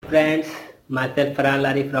Friends, my self Farhan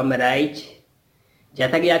lorry from Bahraich.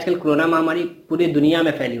 जैसा कि आजकल कोरोना महामारी पूरी दुनिया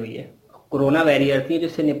में फैली हुई है, कोरोना वॉरियर्स ही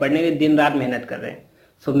जिससे निपटने के लिए दिन रात मेहनत कर रहे हैं।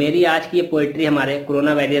 सो मेरी आज की ये पोइट्री हमारे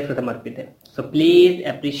कोरोना वॉरियर्स को समर्पित है। So please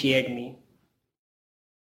appreciate me.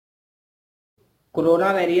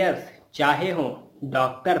 Corona warriors चाहे हों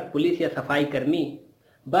डॉक्टर, पुलिस या सफाई कर्मी,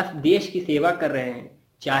 बस देश की सेवा कर रहे हैं,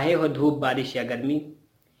 चाहे हो धूप, बारिश या गर्मी।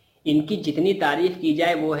 इनकी जितनी तारीफ की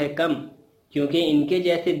जाए वो है कम, क्योंकि इनके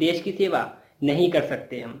जैसे देश की सेवा नहीं कर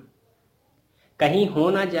सकते हम। कहीं हो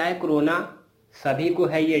ना जाए कोरोना, सभी को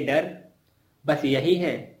है ये डर, बस यही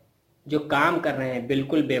है जो काम कर रहे हैं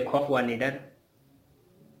बिल्कुल बेखौफ व निडर।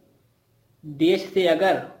 देश से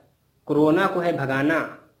अगर कोरोना को है भगाना,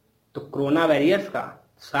 तो कोरोना वॉरियर्स का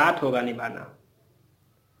साथ होगा निभाना।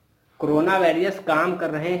 कोरोना वॉरियर्स काम कर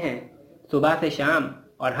रहे हैं सुबह से शाम,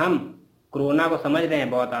 और हम कोरोना को समझ रहे हैं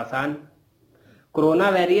बहुत आसान। कोरोना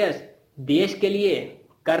वॉरियर्स देश के लिए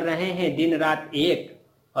कर रहे हैं दिन रात एक,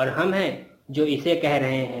 और हम हैं जो इसे कह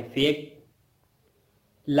रहे हैं फेक।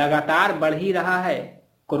 लगातार बढ़ ही रहा है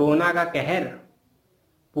कोरोना का कहर,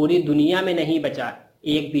 पूरी दुनिया में नहीं बचा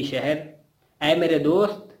एक भी शहर। ऐ मेरे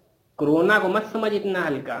दोस्त, कोरोना को मत समझ इतना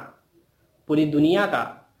हल्का, पूरी दुनिया का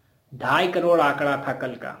 2.5 करोड़ आंकड़ा था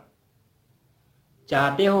कल का।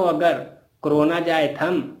 चाहते हो अगर कोरोना जाए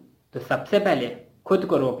थम, तो सबसे पहले खुद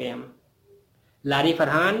को रोके हम। लारी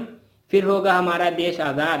फरहान, फिर होगा हमारा देश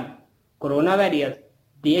आज़ाद। कोरोना वॉरियर्स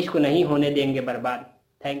देश को नहीं होने देंगे बर्बाद।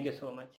 Thank you so much.